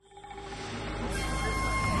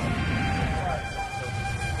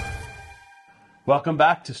Welcome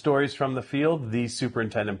back to Stories from the Field, the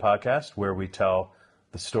Superintendent Podcast, where we tell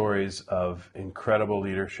the stories of incredible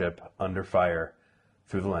leadership under fire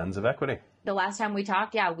through the lens of equity. The last time we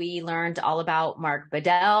talked, we learned all about Mark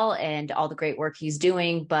Bedell and all the great work he's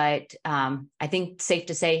doing. But I think it's safe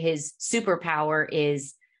to say his superpower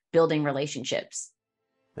is building relationships.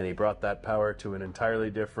 And he brought that power to an entirely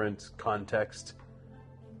different context,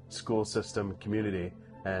 school system, community.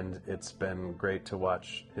 And it's been great to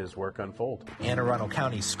watch his work unfold. Anne Arundel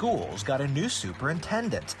County Schools got a new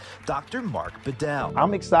superintendent, Dr. Mark Bedell.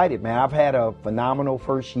 I'm excited, man. I've had a phenomenal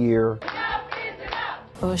first year.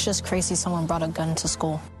 It was just crazy someone brought a gun to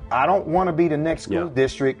school. I don't want to be the next school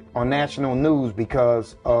district on national news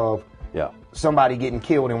because of somebody getting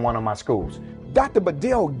killed in one of my schools. Dr.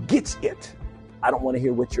 Bedell gets it. I don't want to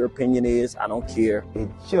hear what your opinion is. I don't care. It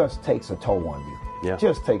just takes a toll on you. Yeah.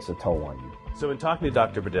 Just takes a toll on you. So in talking to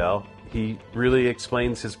Dr. Bedell, he really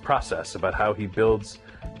explains his process about how he builds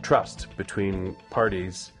trust between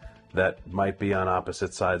parties that might be on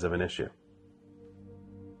opposite sides of an issue.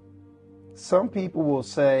 Some people will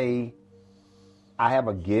say, I have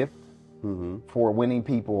a gift for winning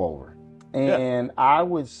people over. And I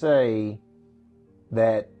would say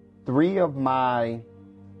that three of my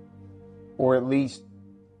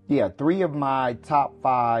top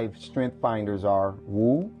 5 strength finders are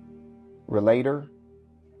woo, relator,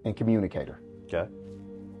 and communicator. Okay.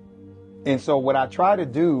 And so what I try to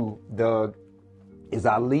do, Doug, is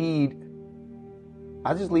I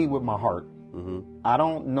just lead with my heart. I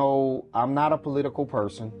don't know, I'm not a political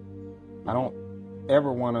person. I don't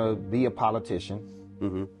ever want to be a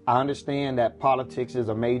politician. I understand that politics is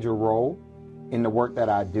a major role in the work that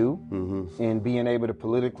I do, in being able to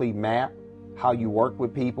politically map how you work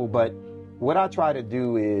with people. But what I try to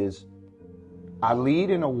do is I lead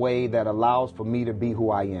in a way that allows for me to be who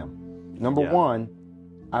I am. Number one,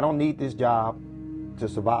 I don't need this job to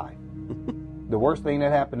survive. The worst thing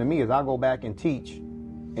that happened to me is I'll go back and teach.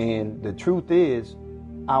 And the truth is,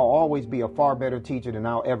 I'll always be a far better teacher than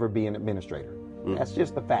I'll ever be an administrator. That's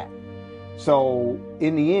just the fact. So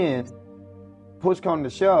in the end, push come to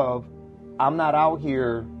shove, I'm not out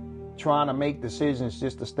here trying to make decisions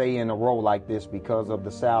just to stay in a role like this because of the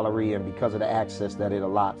salary and because of the access that it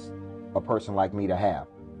allots a person like me to have.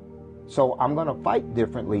 So I'm going to fight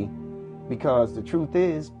differently because the truth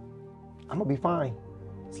is, I'm going to be fine.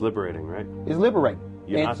 It's liberating, right? It's liberating.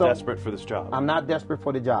 You're not desperate for this job. I'm not desperate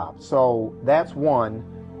for the job. So that's one.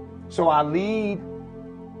 So I lead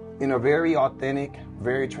in a very authentic,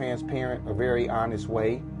 very transparent, a very honest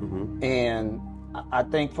way. And I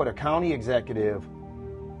think for the county executive,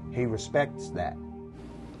 he respects that.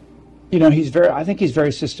 You know, I think he's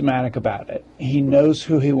very systematic about it. He knows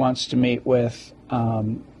who he wants to meet with,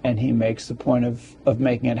 and he makes the point of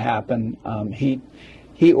making it happen.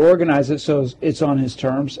 He organizes it so it's on his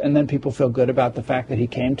terms, and then people feel good about the fact that he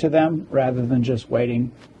came to them rather than just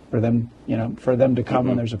waiting for them, to come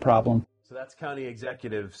when there's a problem. So that's County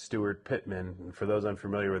Executive Stuart Pittman. And for those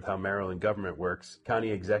unfamiliar with how Maryland government works,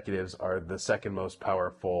 county executives are the second most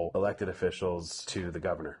powerful elected officials to the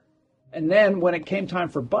governor. And then when it came time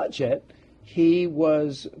for budget, he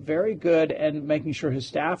was very good at making sure his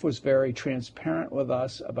staff was very transparent with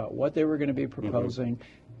us about what they were going to be proposing,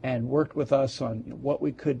 and worked with us on what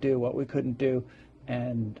we could do, what we couldn't do.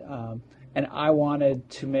 And I wanted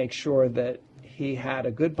to make sure that he had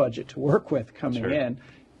a good budget to work with coming in.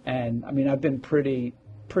 And I mean, I've been pretty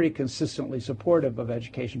consistently supportive of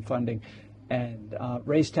education funding and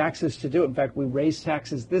raised taxes to do it. In fact, we raised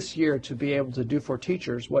taxes this year to be able to do for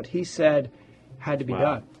teachers what he said had to be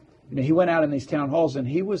done. I mean, he went out in these town halls and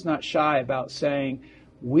he was not shy about saying,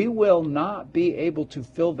 we will not be able to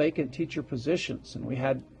fill vacant teacher positions. And we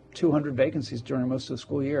had 200 vacancies during most of the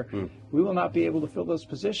school year. We will not be able to fill those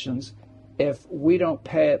positions if we don't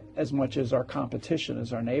pay it as much as our competition,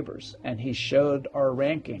 as our neighbors. And he showed our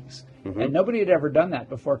rankings. And nobody had ever done that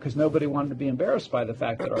before because nobody wanted to be embarrassed by the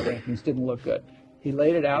fact that our rankings didn't look good. He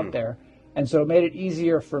laid it out there. And so it made it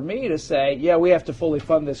easier for me to say, yeah, we have to fully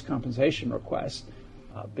fund this compensation request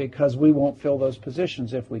because we won't fill those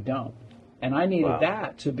positions if we don't. And I needed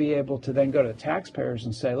that to be able to then go to the taxpayers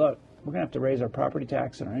and say, look, we're going to have to raise our property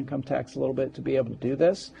tax and our income tax a little bit to be able to do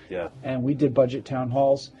this. And we did budget town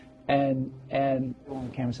halls. And when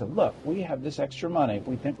we came and said, look, we have this extra money.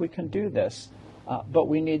 We think we can do this. But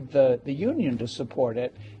we need the union to support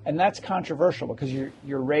it. And that's controversial because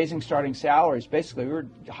you're raising starting salaries. Basically, we were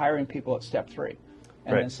hiring people at step 3.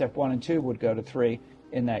 And then step 1 and 2 would go to 3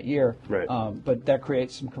 in that year. But that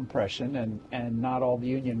creates some compression, and not all the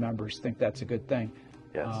union members think that's a good thing.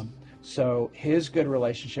 So his good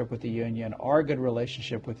relationship with the union, our good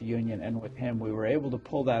relationship with the union and with him, we were able to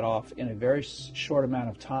pull that off in a very short amount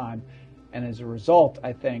of time. And as a result,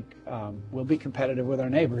 I think we'll be competitive with our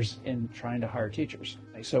neighbors in trying to hire teachers.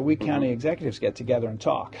 So we county executives get together and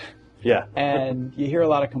talk. Yeah. And you hear a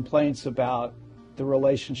lot of complaints about the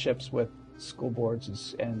relationships with school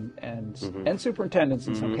boards and superintendents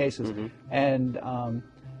in some cases. And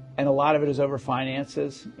a lot of it is over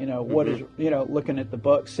finances. What is, looking at the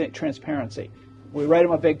books, transparency. We write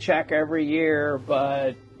them a big check every year,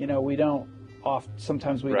 but, we don't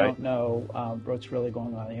sometimes we don't know what's really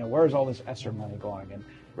going on. Where's all this ESSER money going?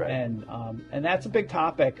 And that's a big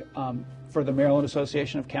topic for the Maryland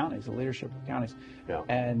Association of Counties, the leadership of counties. Yeah.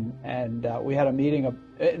 And we had a meeting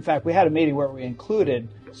we had a meeting where we included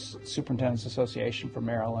Superintendents Association for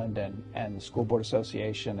Maryland and the School Board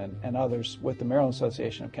Association and others with the Maryland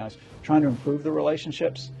Association of Counties, trying to improve the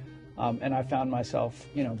relationships. And I found myself,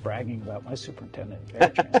 bragging about my superintendent.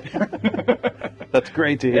 Very transparent. That's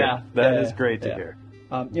great to hear. Yeah, that is great to hear.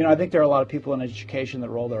 I think there are a lot of people in education that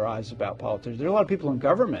roll their eyes about politics. There are a lot of people in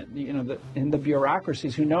government, in the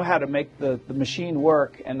bureaucracies who know how to make the machine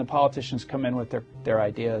work, and the politicians come in with their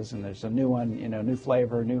ideas, and there's a new one, new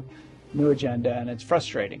flavor, new agenda, and it's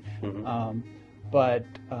frustrating. But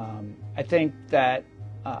I think that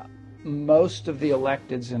most of the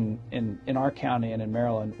electeds in our county and in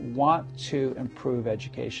Maryland want to improve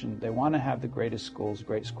education. They want to have the greatest schools,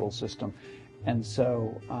 great school system, and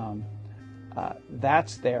so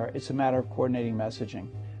that's there. It's a matter of coordinating messaging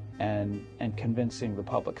and convincing the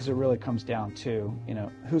public, because it really comes down to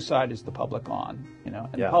whose side is the public on, and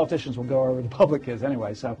politicians will go wherever the public is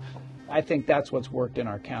anyway. So I think that's what's worked in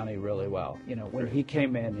our county really well. When he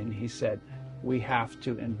came in and he said, we have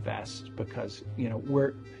to invest because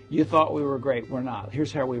you thought we were great, we're not.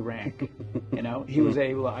 Here's how we rank. He was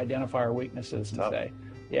able to identify our weaknesses and say,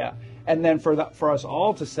 and then for us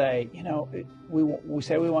all to say, we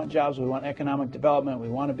say we want jobs, we want economic development, we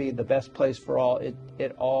want to be the best place for all. It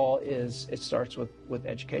starts with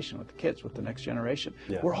education, with the kids, with the next generation.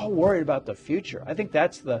 Yeah. We're all worried about the future. I think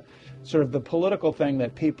that's the sort of the political thing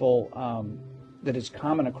that people that is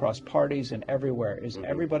common across parties and everywhere is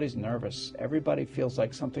everybody's nervous. Everybody feels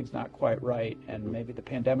like something's not quite right, and maybe the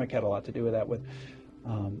pandemic had a lot to do with that. With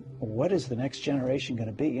what is the next generation going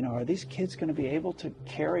to be? Are these kids going to be able to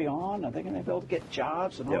carry on? Are they going to be able to get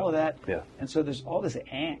jobs and all of that? Yeah. And so there's all this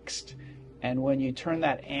angst. And when you turn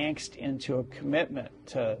that angst into a commitment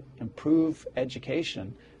to improve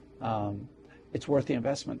education, it's worth the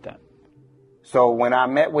investment then. So when I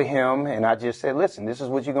met with him and I just said, listen, this is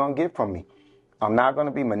what you're going to get from me. I'm not going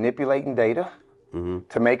to be manipulating data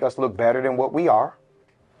to make us look better than what we are.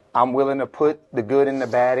 I'm willing to put the good and the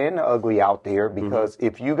bad and the ugly out there, because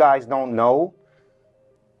if you guys don't know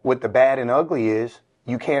what the bad and ugly is,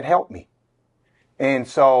 you can't help me. And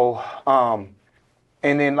so,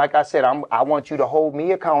 and then, like I said, I want you to hold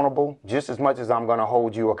me accountable just as much as I'm going to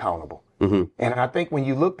hold you accountable. And I think when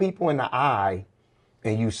you look people in the eye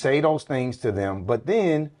and you say those things to them, but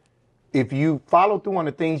then if you follow through on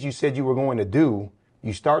the things you said you were going to do,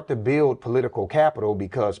 you start to build political capital,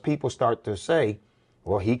 because people start to say,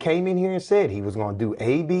 well, he came in here and said he was going to do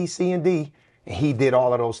A, B, C, and D, and he did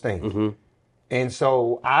all of those things. And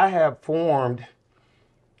so I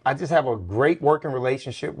just have a great working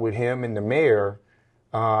relationship with him and the mayor,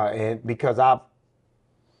 and because I'm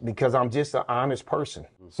just an honest person.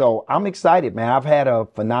 So I'm excited, man. I've had a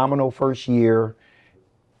phenomenal first year.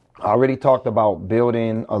 I already talked about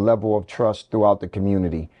building a level of trust throughout the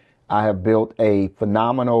community. I have built a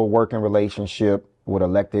phenomenal working relationship with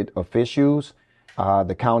elected officials.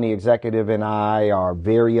 The county executive and I are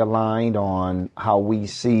very aligned on how we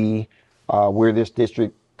see where this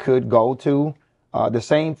district could go to. The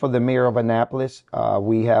same for the mayor of Annapolis.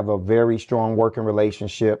 We have a very strong working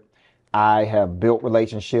relationship. I have built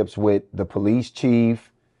relationships with the police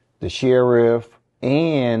chief, the sheriff,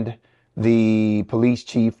 and the police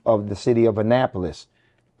chief of the city of Annapolis.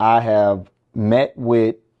 I have met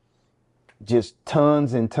with just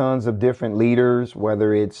tons and tons of different leaders,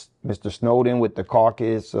 whether it's Mr. Snowden with the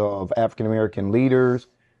Caucus of African American Leaders,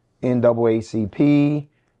 NAACP,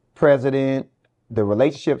 President, the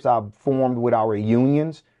relationships I've formed with our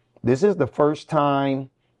unions. This is the first time,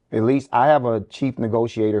 at least I have a chief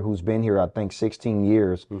negotiator who's been here, I think, 16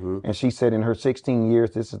 years. And she said in her 16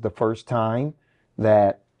 years, this is the first time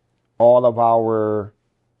that all of our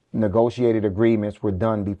negotiated agreements were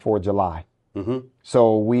done before July.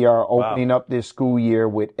 So we are opening up this school year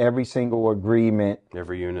with every single agreement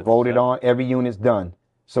every unit voted on. Every unit's done.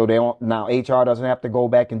 So they don't, now HR doesn't have to go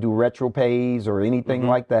back and do retro pays or anything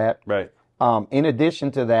like that. Right. In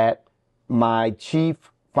addition to that, my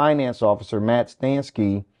chief finance officer, Matt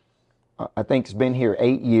Stansky, I think has been here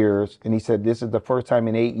 8 years, and he said this is the first time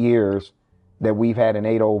in 8 years that we've had an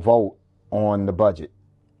 8-0 vote on the budget.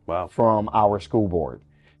 Wow. From our school board.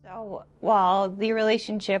 So while the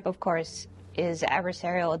relationship, of course, is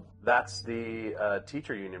adversarial. That's the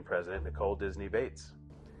teacher union president, Nicole Disney Bates.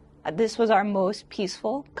 This was our most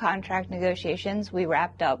peaceful contract negotiations. We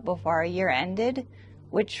wrapped up before our year ended,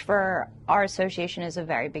 which for our association is a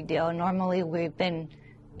very big deal. Normally we've been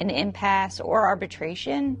in impasse or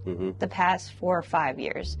arbitration the past 4 or 5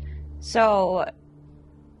 years. So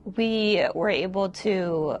we were able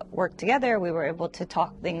to work together. We were able to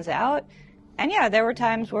talk things out. And yeah, there were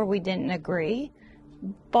times where we didn't agree,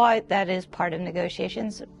 but that is part of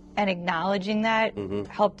negotiations. And acknowledging that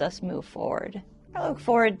helped us move forward. I look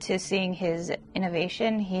forward to seeing his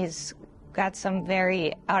innovation. He's got some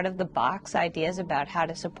very out-of-the-box ideas about how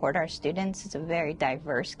to support our students. It's a very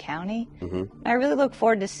diverse county. I really look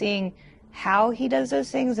forward to seeing how he does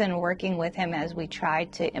those things and working with him as we try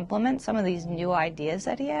to implement some of these new ideas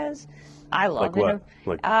that he has. I love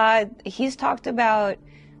it. He's talked about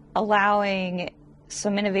allowing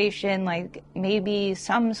some innovation, like maybe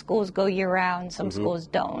some schools go year-round, some schools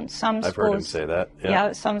don't. I've heard him say that.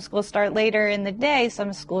 Yeah, some schools start later in the day,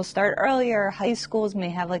 some schools start earlier. High schools may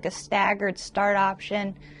have like a staggered start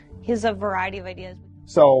option. He has a variety of ideas.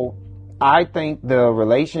 So I think the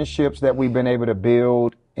relationships that we've been able to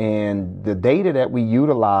build and the data that we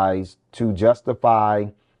utilize to justify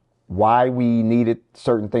why we needed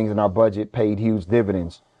certain things in our budget paid huge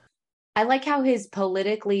dividends. I like how his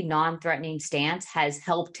politically non-threatening stance has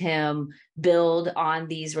helped him build on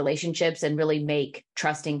these relationships and really make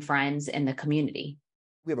trusting friends in the community.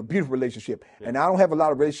 We have a beautiful relationship, and I don't have a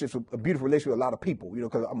lot of relationships with a beautiful relationship with a lot of people,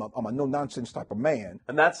 because I'm a no-nonsense type of man.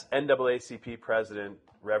 And that's NAACP President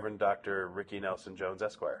Reverend Dr. Ricky Nelson Jones,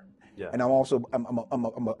 Esquire. Yeah. And I'm also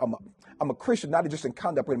I'm a Christian, not just in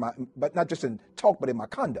conduct, but not just in talk, but in my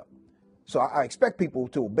conduct. So I expect people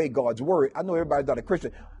to obey God's word. I know everybody's not a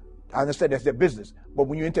Christian. I understand that's their business. But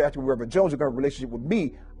when you interact with Reverend Jones, you're going to have a relationship with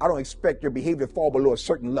me, I don't expect your behavior to fall below a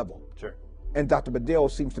certain level. Sure. And Dr. Bedell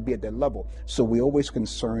seems to be at that level. So we're always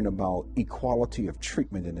concerned about equality of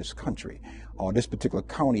treatment in this country. This particular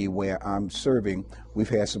county where I'm serving, we've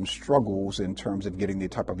had some struggles in terms of getting the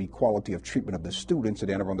type of equality of treatment of the students at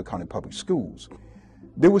Anne Arundel County Public Schools.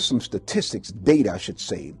 There was some statistics, data I should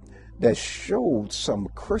say, that showed some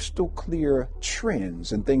crystal clear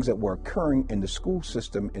trends and things that were occurring in the school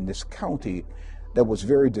system in this county that was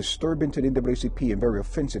very disturbing to the NAACP and very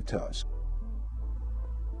offensive to us,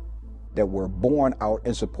 that were borne out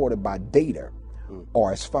and supported by data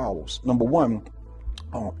are as follows. Number one,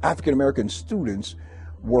 African-American students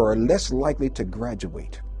were less likely to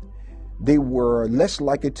graduate. They were less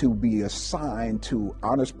likely to be assigned to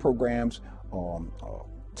honors programs,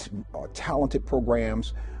 talented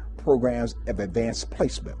programs of advanced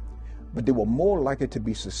placement, but they were more likely to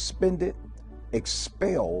be suspended,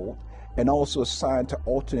 expelled, and also assigned to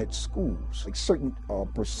alternate schools, like certain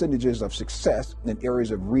percentages of success in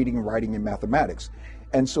areas of reading, writing, and mathematics.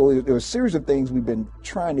 And so there are a series of things we've been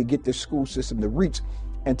trying to get this school system to reach,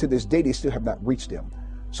 and to this day they still have not reached them.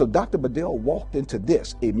 So Dr. Bedell walked into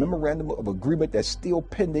this, a memorandum of agreement that's still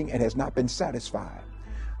pending and has not been satisfied.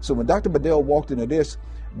 So when Dr. Bedell walked into this,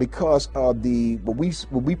 because of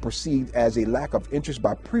what we perceived as a lack of interest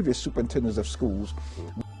by previous superintendents of schools,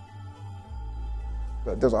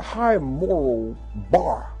 there's a high moral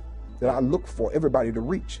bar that I look for everybody to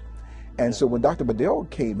reach. And so when Dr. Bedell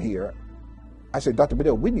came here, I said, Dr.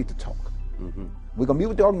 Bedell, we need to talk. We're going to meet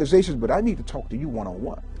with the organizations, but I need to talk to you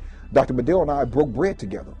one-on-one. Dr. Bedell and I broke bread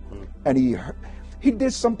together. And he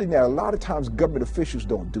did something that a lot of times government officials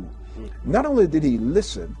don't do. Not only did he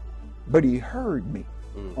listen, but he heard me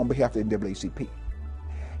on behalf of the NAACP.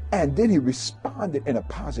 And then he responded in a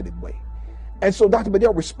positive way. And so Dr.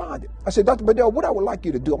 Bedell responded. I said, Dr. Bedell, what I would like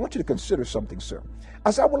you to do, I want you to consider something, sir.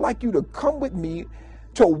 I said, I would like you to come with me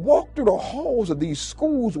to walk through the halls of these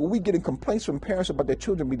schools where we're getting complaints from parents about their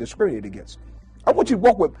children being discriminated against. I want you to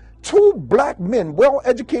walk with 2 black men,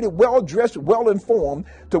 well-educated, well-dressed, well-informed,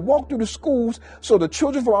 to walk through the schools so the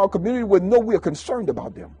children from our community would know we are concerned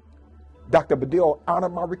about them. Dr. Bedell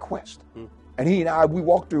honored my request. And he and I, we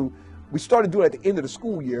walked through. We started doing it at the end of the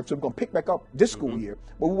school year, so we're going to pick back up this school year.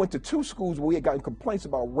 But we went to 2 schools where we had gotten complaints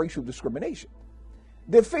about racial discrimination.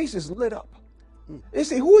 Their faces lit up. They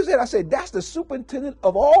say, who is that? I said, that's the superintendent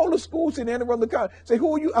of all the schools in Anne Arundel County. Say,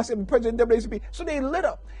 who are you? I said, President of NAACP. So they lit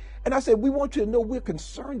up. And I said, we want you to know we're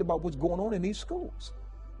concerned about what's going on in these schools.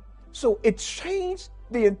 So it changed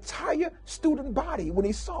the entire student body when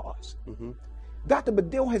he saw us. Dr.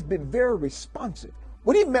 Bedell has been very responsive.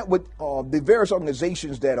 When he met with the various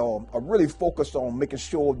organizations that are really focused on making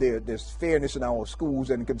sure there's fairness in our schools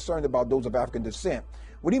and concerned about those of African descent,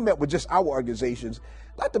 when he met with just our organizations,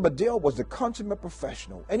 Dr. Bedell was the consummate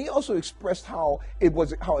professional. And he also expressed how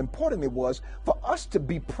important it was for us to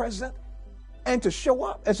be present and to show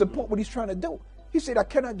up and support what he's trying to do. He said, I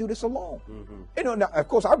cannot do this alone. Now, of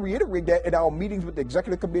course, I reiterate that in our meetings with the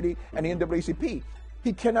executive committee and the NAACP.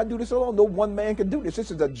 He cannot do this alone. No one man can do this.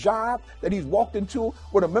 This is a job that he's walked into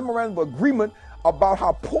with a memorandum of agreement about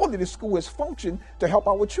how poorly the school has functioned to help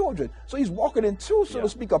our children. So he's walking into, so to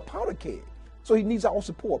speak, a powder keg. So he needs our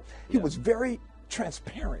support. He was very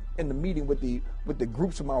transparent in the meeting with the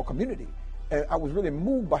groups from our community. And I was really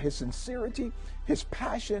moved by his sincerity, his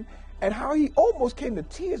passion, and how he almost came to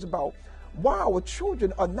tears about why our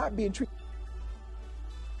children are not being treated.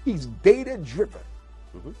 He's data driven.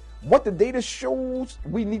 What the data shows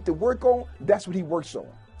we need to work on, that's what he works on.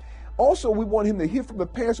 Also, we want him to hear from the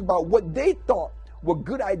parents about what they thought were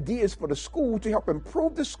good ideas for the school to help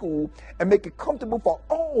improve the school and make it comfortable for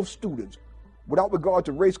all students, without regard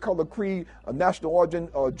to race, color, creed, national origin,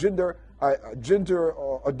 gender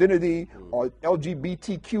identity, or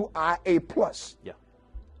LGBTQIA+.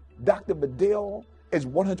 Dr. Bedell is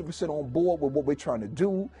 100% on board with what we're trying to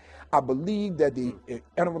do. I believe that the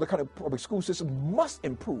Annapolis County public school system must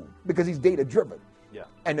improve because he's data driven.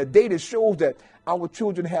 And the data shows that our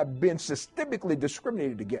children have been systemically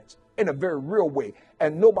discriminated against in a very real way.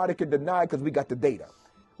 And nobody can deny it because we got the data.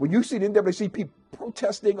 When you see the NAACP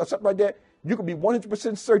protesting or something like that, you can be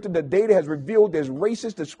 100% certain the data has revealed there's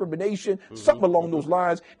racist discrimination, something along those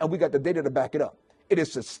lines, and we got the data to back it up. It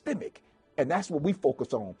is systemic. And that's what we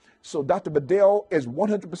focus on. So Dr. Bedell is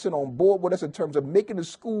 100% on board with us in terms of making the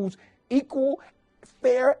schools equal,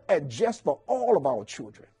 fair, and just for all of our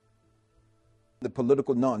children. The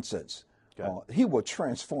political nonsense, he will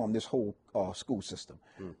transform this whole school system.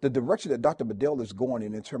 The direction that Dr. Bedell is going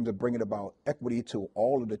in terms of bringing about equity to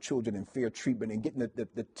all of the children and fair treatment and getting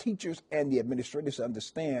the teachers and the administrators to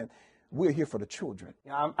understand we're here for the children.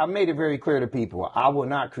 I made it very clear to people, I will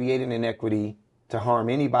not create an inequity to harm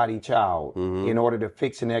anybody's child in order to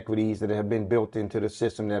fix inequities that have been built into the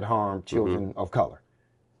system that harm children of color.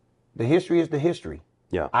 The history is the history.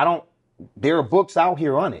 There are books out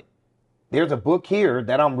here on it. There's a book here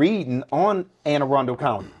that I'm reading on Anne Arundel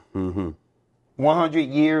County. 100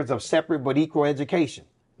 years of separate but equal education.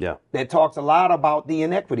 That talks a lot about the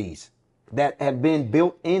inequities that have been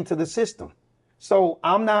built into the system. So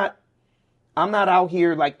I'm not out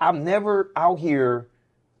here, like, I'm never out here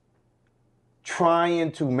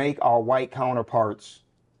trying to make our white counterparts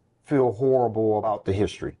feel horrible about the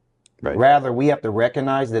history. Rather, we have to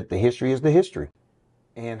recognize that the history is the history.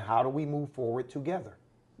 And how do we move forward together?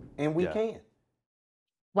 And we can.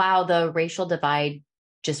 Wow, the racial divide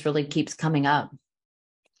just really keeps coming up.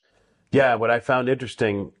 Yeah, what I found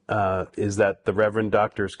interesting is that the Reverend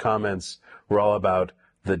Doctor's comments were all about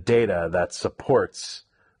the data that supports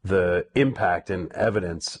the impact and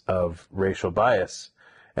evidence of racial bias.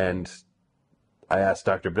 And I asked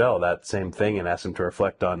Dr. Bedell that same thing and asked him to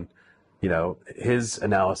reflect on, his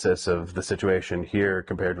analysis of the situation here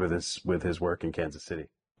compared with his work in Kansas City.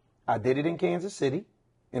 I did it in Kansas City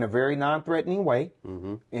in a very non-threatening way.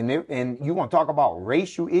 And you want to talk about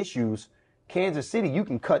racial issues, Kansas City, you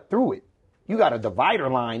can cut through it. You got a divider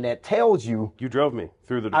line that tells you. You drove me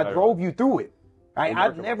through the divider line. I drove you through it.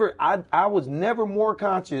 I was never more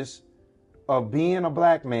conscious of being a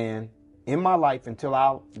black man in my life until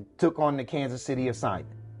I took on the Kansas City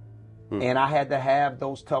assignment. And I had to have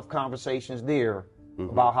those tough conversations there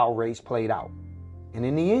about how race played out. And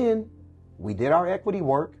in the end, we did our equity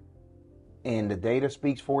work, and the data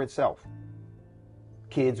speaks for itself.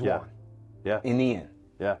 Kids won. In the end.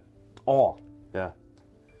 All.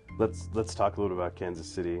 Let's talk a little about Kansas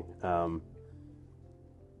City.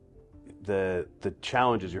 The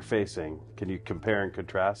challenges you're facing, can you compare and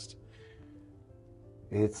contrast?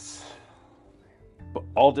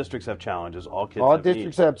 All districts have challenges. All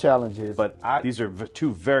districts have challenges. But these are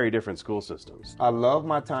two very different school systems. I love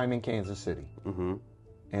my time in Kansas City.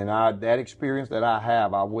 And that experience that I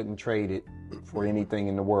have, I wouldn't trade it for anything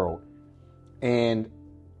in the world. And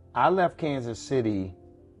I left Kansas City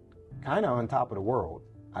kind of on top of the world.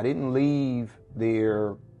 I didn't leave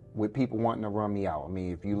there with people wanting to run me out. I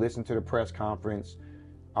mean, if you listen to the press conference,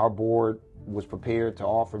 our board was prepared to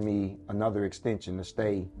offer me another extension to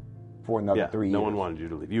stay for another 3 years. No one wanted you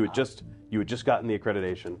to leave. You had just gotten the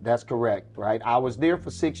accreditation. That's correct, right? I was there for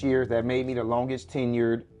 6 years. That made me the longest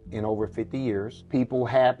tenured in over 50 years. People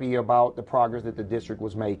happy about the progress that the district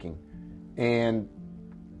was making. And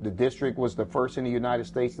the district was the first in the United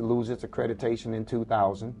States to lose its accreditation in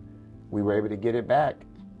 2000. We were able to get it back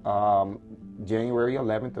January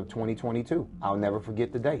 11th of 2022. I'll never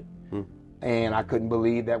forget the date. And I couldn't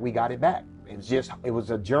believe that we got it back. It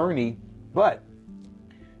was a journey, but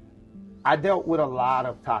I dealt with a lot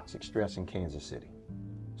of toxic stress in Kansas City.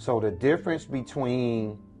 So the difference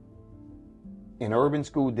between an urban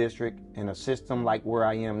school district and a system like where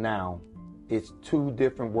I am now, it's two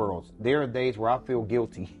different worlds. There are days where I feel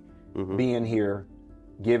guilty being here,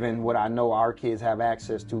 given what I know our kids have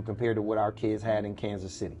access to compared to what our kids had in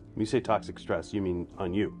Kansas City. When you say toxic stress, you mean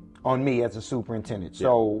on you? On me as a superintendent. Yeah.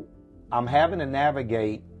 So I'm having to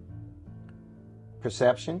navigate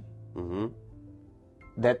perception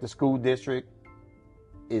that the school district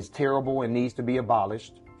is terrible and needs to be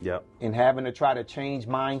abolished. Yep. And having to try to change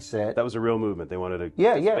mindset. That was a real movement. They wanted to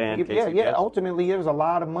expand KCPS. Yeah. Ultimately, there's a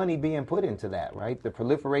lot of money being put into that, right? The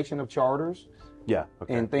proliferation of charters. Yeah.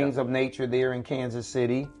 Okay. And things of nature there in Kansas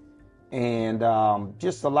City. And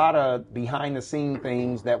just a lot of behind-the-scene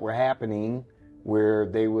things that were happening where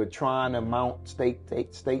they were trying to mount state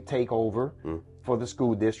takeover for the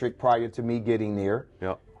school district prior to me getting there.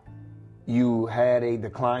 Yep. You had a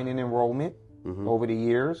decline in enrollment over the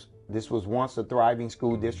years. This was once a thriving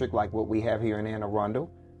school district like what we have here in Anne Arundel.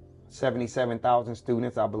 77,000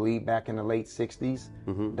 students, I believe, back in the late 60s,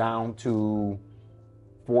 down to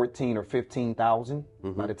 14 or 15,000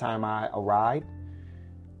 by the time I arrived.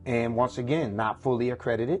 And once again, not fully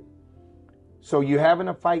accredited. So you're having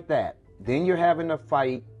to fight that. Then you're having to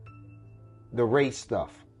fight the race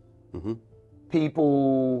stuff.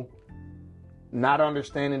 People not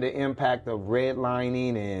understanding the impact of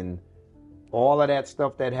redlining and all of that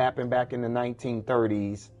stuff that happened back in the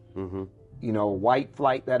 1930s. You know, white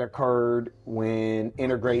flight that occurred when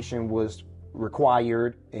integration was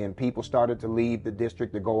required and people started to leave the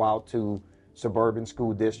district to go out to suburban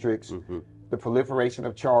school districts. The proliferation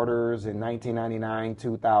of charters in 1999,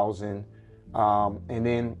 2000, and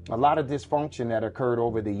then a lot of dysfunction that occurred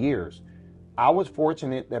over the years. I was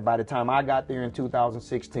fortunate that by the time I got there in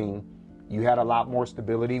 2016, you had a lot more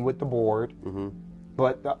stability with the board.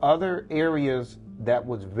 But the other areas that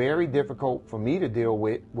was very difficult for me to deal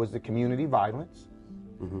with was the community violence.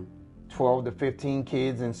 12 to 15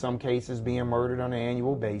 kids in some cases being murdered on an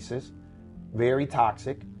annual basis. Very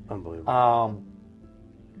toxic. Unbelievable.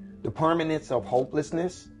 The permanence of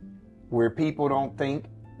hopelessness, where people don't think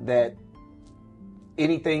that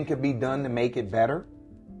anything could be done to make it better.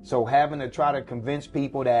 So having to try to convince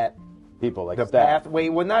people that people like the staff. pathway,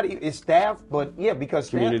 well, not it's staff, but yeah,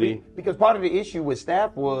 because community. Staff, because part of the issue with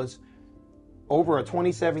staff was over a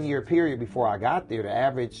 27-year period before I got there, the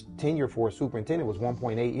average tenure for a superintendent was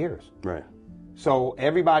 1.8 years. Right. So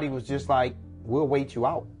everybody was just like, we'll wait you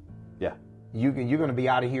out. Yeah. You're going to be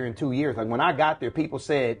out of here in 2 years. Like when I got there, people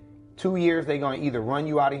said 2 years they're going to either run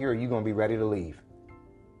you out of here or you're going to be ready to leave.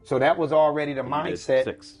 So that was already the mindset.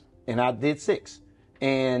 6. And I did 6.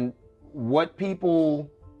 And what people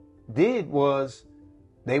did was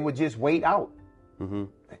they would just wait out.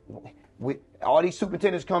 All these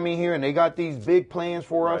superintendents come in here and they got these big plans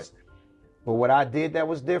for us. But what I did that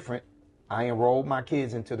was different, I enrolled my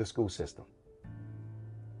kids into the school system.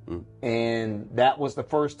 And that was the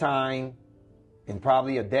first time in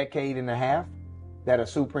probably a decade and a half that a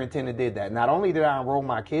superintendent did that. Not only did I enroll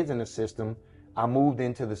my kids in the system, I moved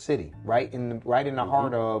into the city, right in the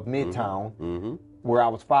heart of Midtown, where I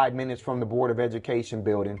was 5 minutes from the Board of Education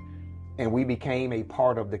building, and we became a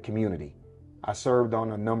part of the community. I served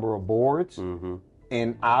on a number of boards,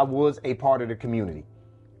 and I was a part of the community.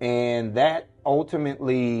 And that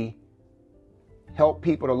ultimately helped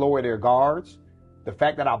people to lower their guards. The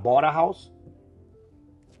fact that I bought a house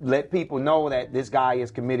let people know that this guy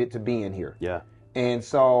is committed to being here. Yeah. And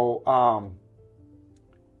so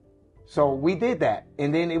we did that.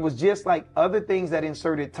 And then it was just like other things that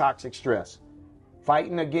inserted toxic stress.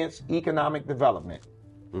 Fighting against economic development.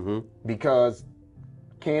 Because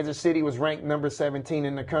Kansas City was ranked number 17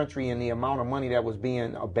 in the country in the amount of money that was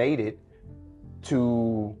being abated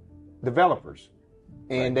to developers.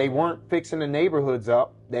 And they weren't fixing the neighborhoods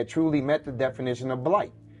up that truly met the definition of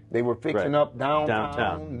blight. They were fixing up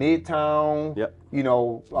downtown, midtown, you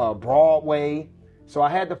know, Broadway. So I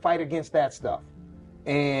had to fight against that stuff.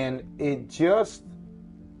 And it just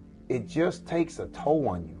takes a toll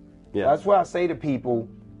on you. That's why I say to people,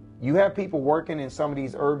 you have people working in some of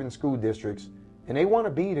these urban school districts and they want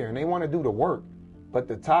to be there and they want to do the work. But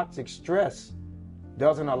the toxic stress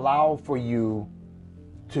doesn't allow for you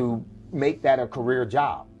to make that a career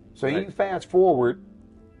job. So you fast forward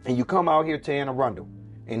and you come out here to Anne Arundel.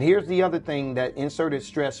 And here's the other thing that inserted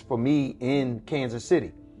stress for me in Kansas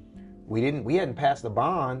City. We hadn't passed the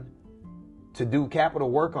bond to do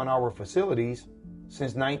capital work on our facilities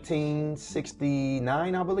since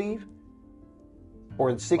 1969, I believe,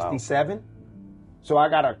 or 67. Wow. So I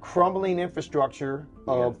got a crumbling infrastructure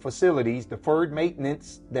of facilities, deferred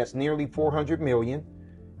maintenance that's nearly $400 million,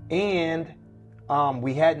 and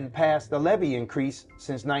we hadn't passed the levy increase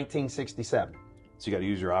since 1967. So you got to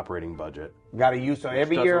use your operating budget. Got to use, so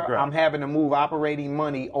every year I'm having to move operating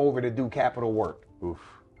money over to do capital work. Oof.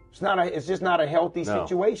 It's just not a healthy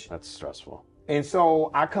situation. That's stressful. And so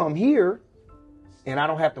I come here and I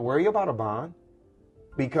don't have to worry about a bond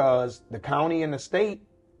because the county and the state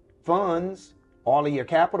funds all of your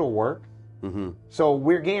capital work. Mm-hmm. So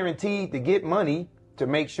we're guaranteed to get money to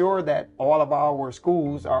make sure that all of our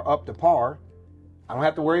schools are up to par. I don't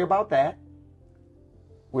have to worry about that.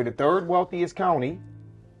 We're the third wealthiest county,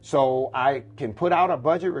 so I can put out a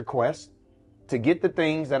budget request to get the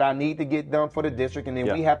things that I need to get done for the district, and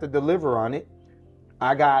then we have to deliver on it.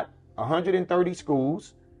 I got 130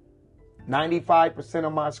 schools. 95%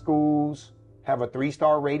 of my schools have a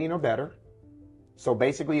 3-star rating or better. So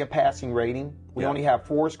basically a passing rating. We only have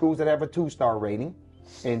 4 schools that have a 2-star rating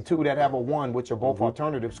and 2 that have a 1, which are both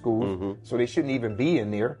alternative schools. So they shouldn't even be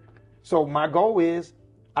in there. So my goal is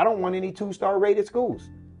I don't want any 2-star rated schools.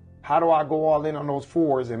 How do I go all in on those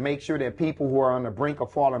 4s and make sure that people who are on the brink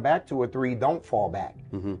of falling back to a 3 don't fall back?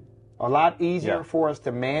 A lot easier for us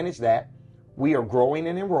to manage that. We are growing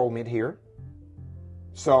in enrollment here.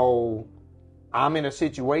 So I'm in a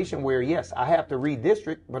situation where, yes, I have to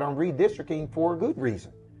redistrict, but I'm redistricting for a good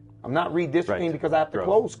reason. I'm not redistricting because I have to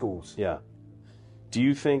close schools. Yeah. Do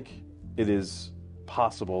you think it is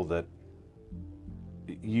possible that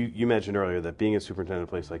you mentioned earlier that being a superintendent of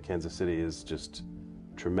a place like Kansas City is just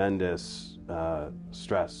tremendous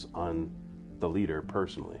stress on the leader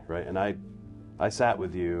personally, right? And I sat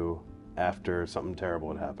with you after something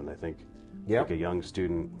terrible had happened. I think like a young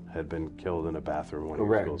student had been killed in a bathroom in one of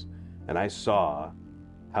your schools. And I saw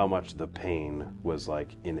how much the pain was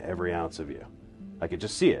like in every ounce of you. I could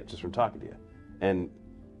just see it just from talking to you.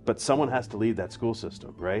 But someone has to lead that school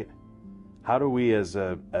system, right? How do we as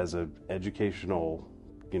a educational,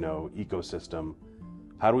 ecosystem,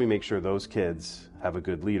 how do we make sure those kids have a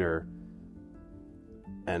good leader,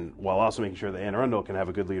 and while also making sure that Anne Arundel can have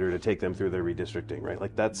a good leader to take them through their redistricting, right?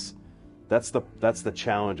 Like that's the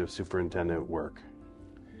challenge of superintendent work.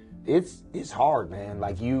 It's hard, man.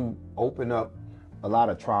 Like, you open up a lot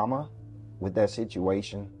of trauma with that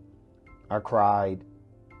situation. I cried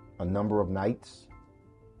a number of nights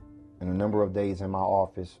and a number of days in my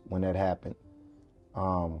office when that happened.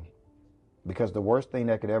 Because the worst thing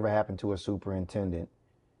that could ever happen to a superintendent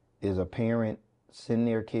is a parent sending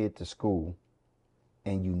their kid to school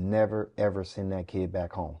and you never, ever send that kid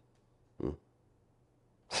back home.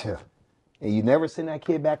 And you never send that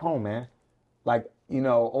kid back home, man. Like,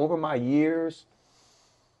 over my years,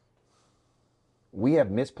 we have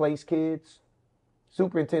misplaced kids.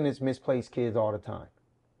 Superintendents misplace kids all the time.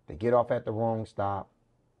 They get off at the wrong stop.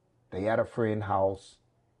 They at a friend's house.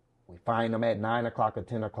 We find them at 9 o'clock or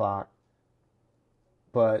 10 o'clock.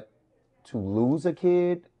 But to lose a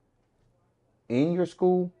kid in your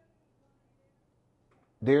school,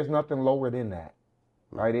 there's nothing lower than that,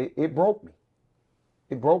 right? It broke me.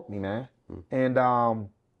 It broke me, man. And I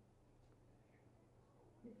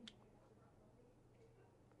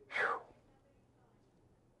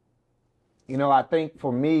think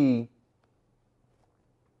for me,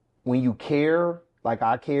 when you care like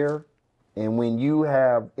I care, and when you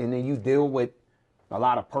have, and then you deal with a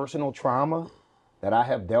lot of personal trauma that I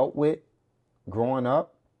have dealt with growing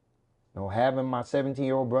up, having my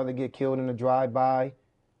 17-year-old brother get killed in a drive-by,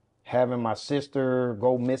 having my sister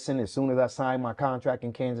go missing as soon as I signed my contract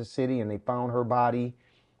in Kansas City, and they found her body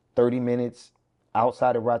 30 minutes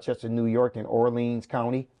outside of Rochester, New York, in Orleans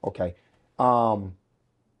County. Okay. All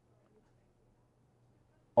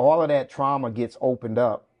of that trauma gets opened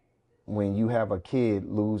up when you have a kid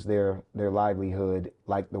lose their livelihood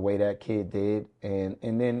like the way that kid did. And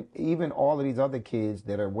then even all of these other kids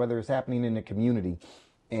that are, whether it's happening in the community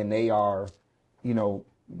and they are,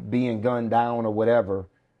 being gunned down or whatever,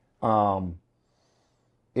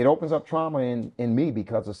 it opens up trauma in me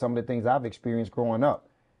because of some of the things I've experienced growing up.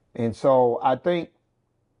 And so I think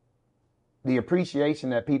the appreciation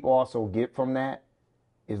that people also get from that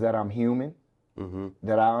is that I'm human,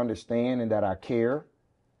 that I understand and that I care,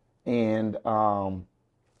 and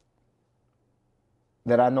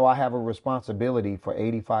that I know I have a responsibility for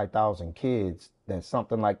 85,000 kids, that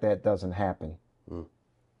something like that doesn't happen.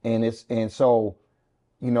 And so,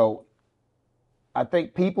 I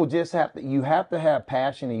think people just you have to have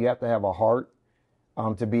passion and you have to have a heart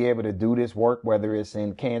to be able to do this work, whether it's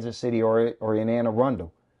in Kansas City or in Anne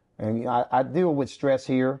Arundel. And I deal with stress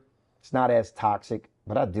here It's not as toxic,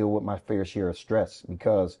 but I deal with my fair share of stress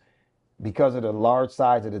because of the large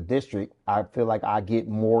size of the district. I feel like I get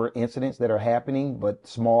more incidents that are happening, but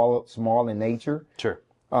small in nature. Sure.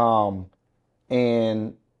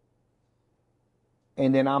 And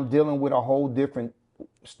then I'm dealing with a whole different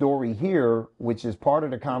story here, which is part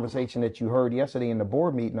of the conversation that you heard yesterday in the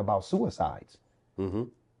board meeting about suicides. Mm-hmm.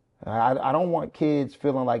 I don't want kids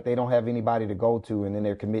feeling like they don't have anybody to go to and then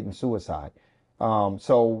they're committing suicide.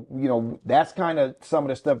 So, that's kind of some of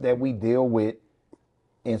the stuff that we deal with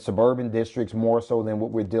in suburban districts more so than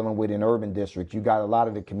what we're dealing with in urban districts. You got a lot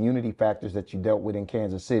of the community factors that you dealt with in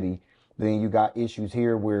Kansas City. Then you got issues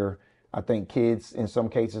here where I think kids in some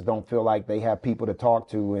cases don't feel like they have people to talk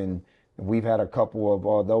to. And we've had a couple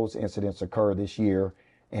of those incidents occur this year.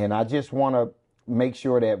 And I just want to make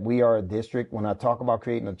sure that we are a district, when I talk about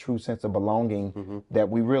creating a true sense of belonging, that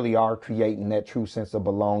we really are creating that true sense of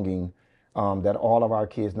belonging, that all of our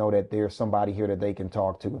kids know that there's somebody here that they can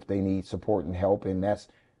talk to if they need support and help. And that's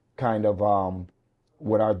kind of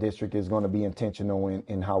what our district is going to be intentional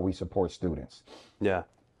in how we support students. Yeah.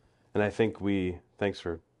 And I think thanks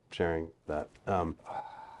for sharing that.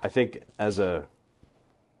 I think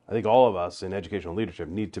all of us in educational leadership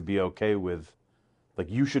need to be okay with, like,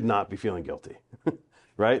 you should not be feeling guilty,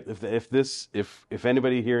 right? If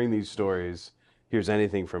anybody hearing these stories hears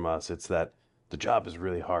anything from us, it's that the job is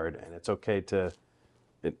really hard, and it's okay to,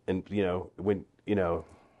 if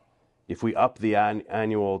we up the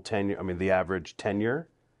annual tenure, the average tenure,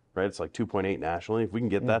 right? It's like 2.8 nationally. If we can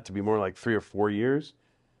get that to be more like 3 or 4 years,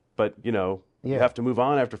 but you have to move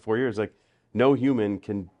on after 4 years. Like, no human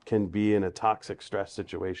can be in a toxic stress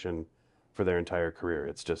situation for their entire career.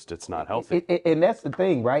 It's not healthy. And that's the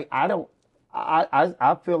thing, right?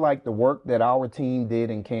 I feel like the work that our team did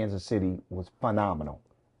in Kansas City was phenomenal.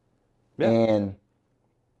 Yeah. And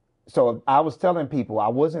so I was telling people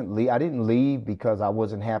I didn't leave because I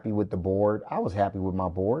wasn't happy with the board. I was happy with my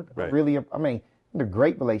board. Right. I had a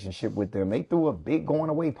great relationship with them. They threw a big going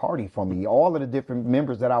away party for me. All of the different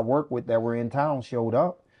members that I worked with that were in town showed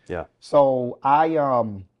up. Yeah. So I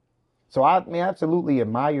absolutely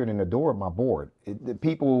admired and adored my board.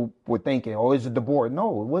 People were thinking, "Oh, is it the board?"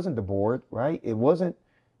 No, it wasn't the board, right? It wasn't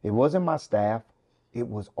my staff. It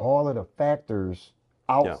was all of the factors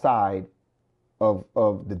outside of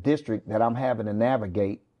the district that I'm having to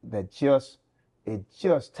navigate that it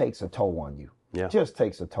just takes a toll on you. Yeah. It just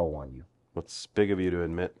takes a toll on you. It's big of you to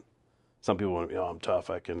admit. Some people want to be, I'm tough,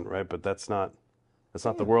 I can, right? But that's not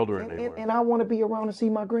the world we're in anymore. And I want to be around to see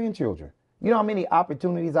my grandchildren. You know how many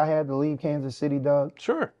opportunities I had to leave Kansas City, Doug?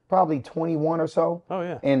 Sure. Probably 21 or so. Oh,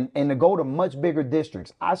 yeah. And to go to much bigger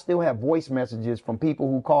districts. I still have voice messages from people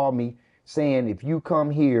who call me saying, if you come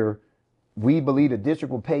here, we believe the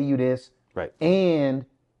district will pay you this. Right. And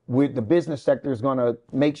the business sector is going to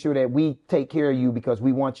make sure that we take care of you because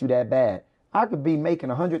we want you that bad. I could be making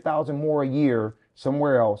 $100,000 more a year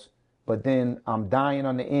somewhere else, but then I'm dying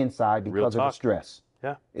on the inside because of the stress.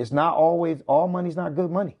 Yeah. It's not always, all money's not good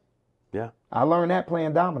money. Yeah. I learned that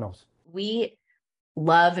playing dominoes. We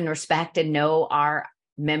love and respect and know our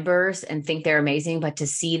members and think they're amazing, but to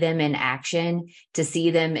see them in action, to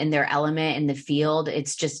see them in their element in the field,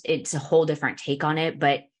 it's a whole different take on it,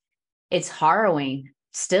 but it's harrowing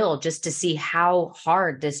still just to see how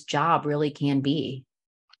hard this job really can be.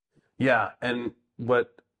 Yeah. And what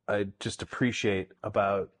I just appreciate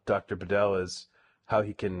about Dr. Bedell is how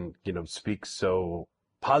he can, speak so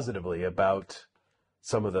positively about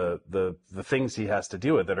some of the things he has to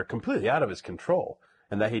deal with that are completely out of his control,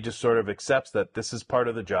 and that he just sort of accepts that this is part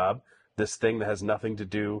of the job. This thing that has nothing to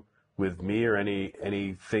do with me or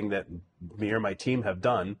anything that me or my team have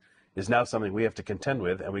done is now something we have to contend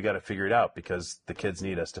with, and we got to figure it out because the kids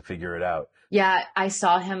need us to figure it out. Yeah, I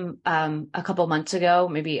saw him a couple months ago,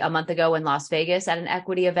 maybe a month ago in Las Vegas at an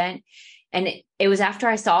equity event. And it was after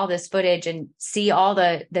I saw this footage and see all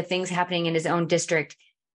the things happening in his own district.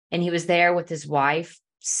 And he was there with his wife,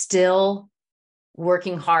 still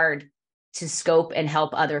working hard to scope and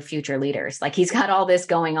help other future leaders. Like, he's got all this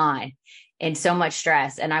going on and so much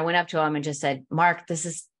stress. And I went up to him and just said, Mark, this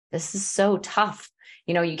is so tough.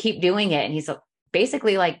 You keep doing it. And he's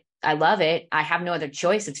basically like, I love it. I have no other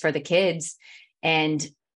choice. It's for the kids. And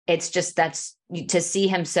it's just, that's to see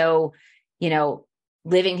him so,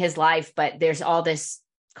 living his life, but there's all this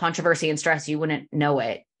controversy and stress. You wouldn't know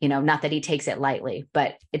it, not that he takes it lightly,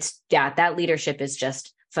 but that leadership is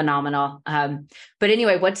just phenomenal. But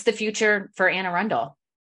anyway, what's the future for Anne Arundel?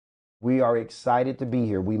 We are excited to be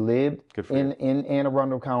here. We lived in Anne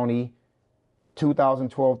Arundel County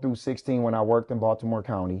 2012 through 16 when I worked in Baltimore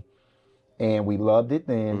County, and we loved it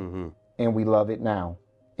then, and we love it now.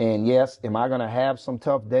 And yes, am I going to have some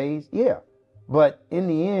tough days? Yeah. But in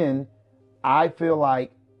the end, I feel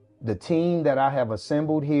like the team that I have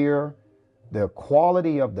assembled here, the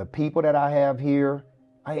quality of the people that I have here,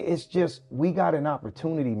 it's just, we got an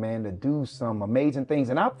opportunity, man, to do some amazing things.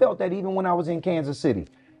 And I felt that even when I was in Kansas City.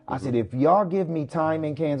 I said, if y'all give me time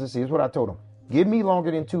in Kansas City, that's what I told them. Give me longer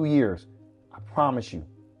than 2 years. I promise you,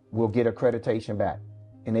 we'll get accreditation back.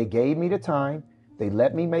 And they gave me the time. They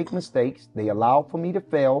let me make mistakes. They allowed for me to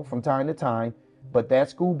fail from time to time. But that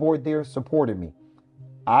school board there supported me.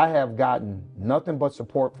 I have gotten nothing but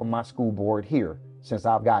support from my school board here since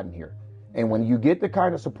I've gotten here. And when you get the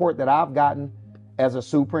kind of support that I've gotten as a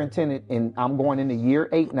superintendent, and I'm going into year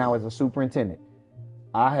 8 now as a superintendent,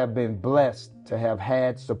 I have been blessed to have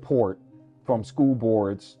had support from school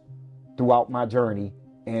boards throughout my journey.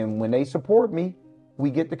 And when they support me,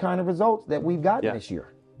 we get the kind of results that we've gotten this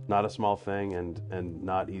year. Not a small thing and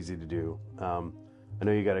not easy to do. I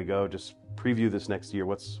know you got to go. Just preview this next year.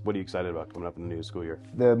 What are you excited about coming up in the new school year?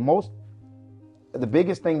 The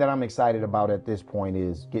biggest thing that I'm excited about at this point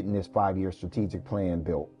is getting this 5-year strategic plan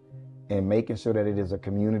built and making sure that it is a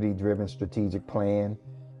community-driven strategic plan.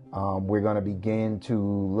 We're going to begin to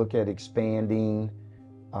look at expanding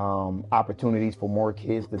opportunities for more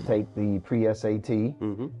kids to take the pre-SAT.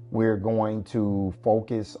 Mm-hmm. We're going to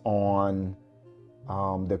focus on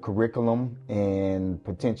the curriculum and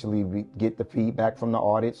potentially get the feedback from the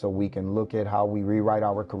audit so we can look at how we rewrite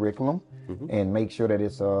our curriculum and make sure that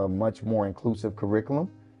it's a much more inclusive curriculum.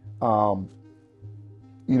 We're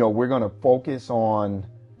going to focus on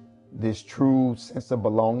this true sense of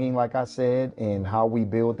belonging, like I said, and how we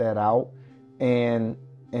build that out. And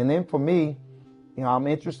then for me, I'm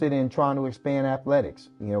interested in trying to expand athletics,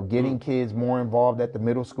 getting kids more involved at the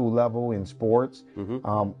middle school level in sports.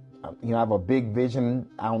 I have a big vision.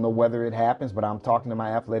 I don't know whether it happens, but I'm talking to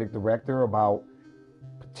my athletic director about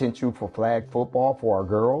potential for flag football for our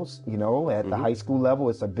girls, at the high school level.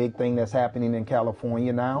 It's a big thing that's happening in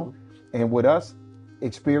California now. And with us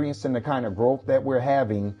experiencing the kind of growth that we're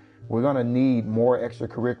having, we're going to need more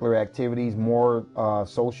extracurricular activities, more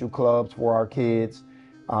social clubs for our kids.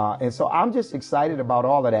 And so I'm just excited about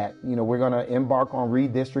all of that. We're going to embark on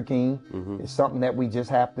redistricting. It's something that we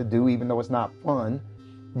just have to do, even though it's not fun.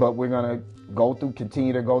 But we're going to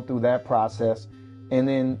continue to go through that process. And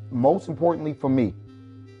then most importantly for me,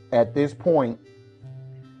 at this point,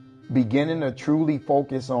 beginning to truly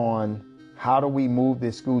focus on how do we move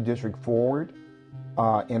this school district forward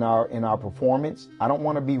in our performance. I don't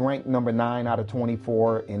want to be ranked number 9 out of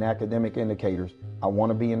 24 in academic indicators. I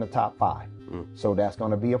want to be in the top 5. So that's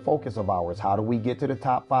going to be a focus of ours. How do we get to the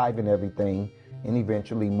top 5 in everything and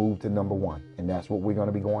eventually move to number 1? And that's what we're going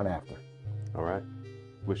to be going after. All right.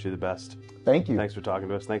 Wish you the best. Thank you. Thanks for talking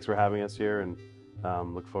to us. Thanks for having us here, and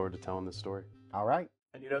look forward to telling this story. All right.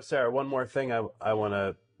 And Sarah, one more thing I want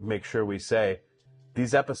to make sure we say.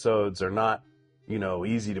 These episodes are not,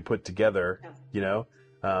 easy to put together,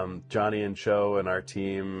 Johnny and Cho and our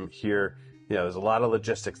team here, there's a lot of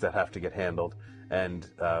logistics that have to get handled. And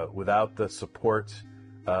without the support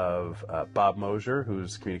of Bob Mosier,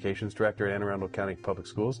 who's communications director at Anne Arundel County Public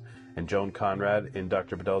Schools, and Joan Conrad in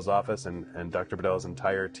Dr. Bedell's office and Dr. Bedell's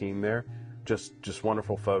entire team there, just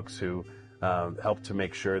wonderful folks who helped to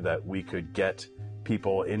make sure that we could get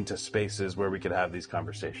people into spaces where we could have these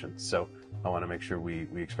conversations. So I want to make sure we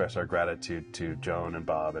express our gratitude to Joan and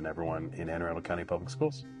Bob and everyone in Anne Arundel County Public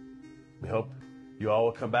Schools. We hope you all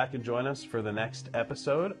will come back and join us for the next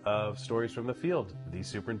episode of Stories from the Field, the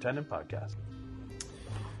Superintendent Podcast.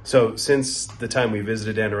 So since the time we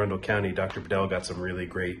visited Anne Arundel County, Dr. Bedell got some really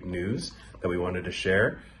great news that we wanted to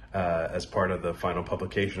share as part of the final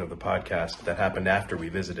publication of the podcast that happened after we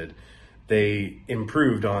visited. They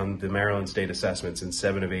improved on the Maryland State assessments in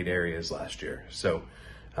 7 of 8 areas last year. So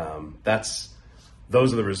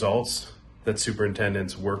those are the results that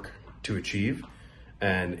superintendents work to achieve.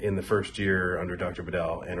 And in the first year under Dr.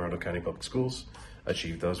 Bedell, Anne Arundel County Public Schools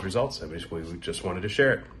achieved those results. We just wanted to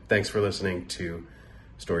share it. Thanks for listening to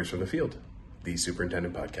Stories from the Field, the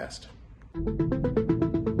Superintendent Podcast.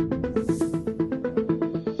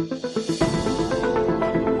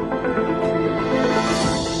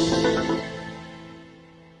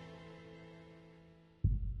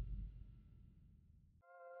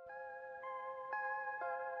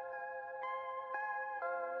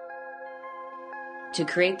 To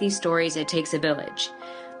create these stories, it takes a village.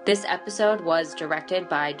 This episode was directed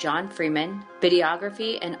by John Freeman,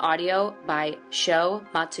 videography and audio by Sho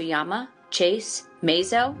Matsuyama, Chase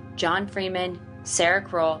Mazo, John Freeman, Sarah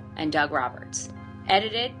Kroll, and Doug Roberts.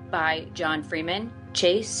 Edited by John Freeman,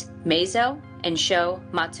 Chase Mazo, and Sho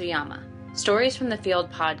Matsuyama. Stories from the Field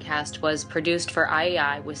podcast was produced for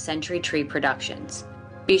IEI with Century Tree Productions.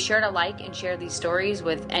 Be sure to like and share these stories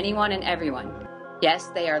with anyone and everyone. Yes,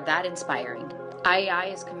 they are that inspiring.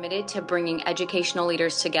 IEI is committed to bringing educational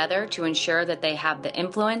leaders together to ensure that they have the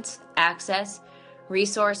influence, access,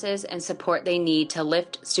 resources, and support they need to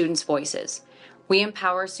lift students' voices. We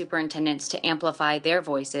empower superintendents to amplify their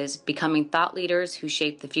voices, becoming thought leaders who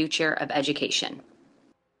shape the future of education.